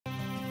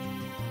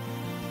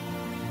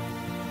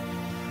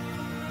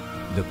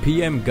The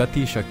PM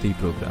Gati Shakti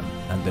program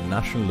and the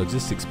National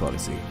Logistics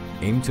Policy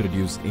aim to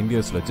reduce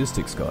India's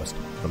logistics cost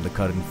from the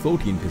current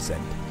 14%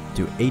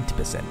 to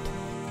 8%.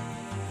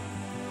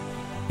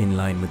 In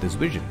line with this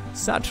vision,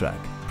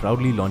 SATRAC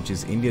proudly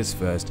launches India's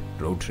first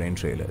road train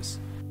trailers.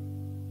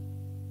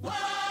 A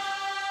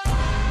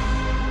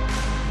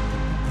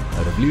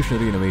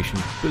revolutionary innovation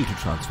built to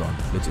transform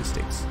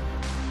logistics.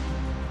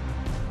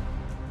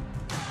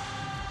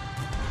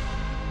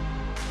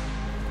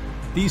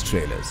 These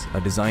trailers are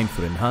designed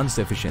for enhanced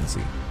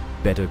efficiency,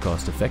 better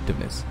cost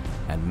effectiveness,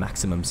 and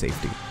maximum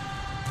safety.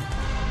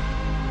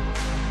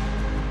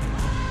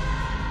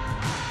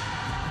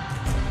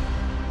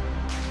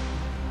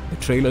 The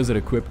trailers are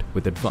equipped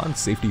with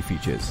advanced safety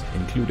features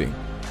including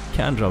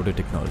CAN router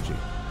technology,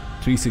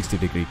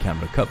 360-degree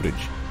camera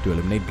coverage to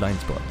eliminate blind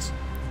spots,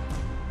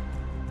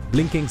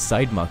 blinking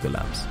side marker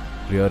lamps,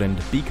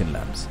 rear-end beacon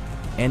lamps,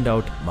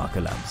 end-out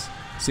marker lamps,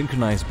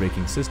 synchronized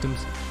braking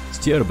systems,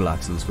 steerable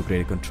axles for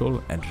greater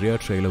control and rear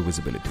trailer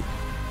visibility.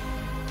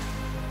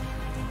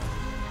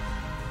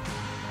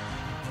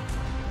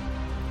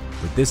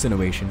 With this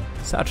innovation,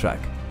 SATRAC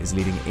is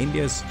leading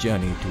India's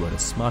journey toward a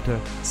smarter,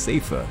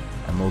 safer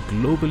and more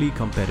globally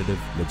competitive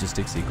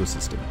logistics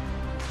ecosystem.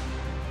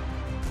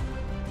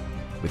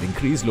 With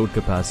increased load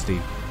capacity,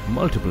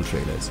 multiple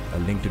trailers are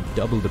linked to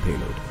double the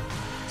payload,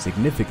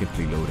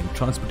 significantly lowering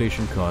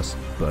transportation costs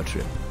per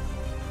trip.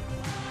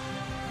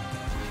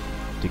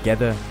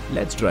 Together,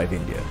 let's drive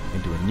India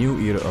into a new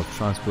era of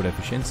transport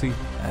efficiency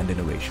and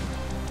innovation.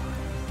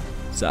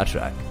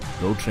 SATRAC,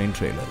 road train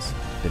trailers,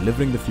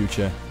 delivering the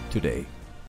future today.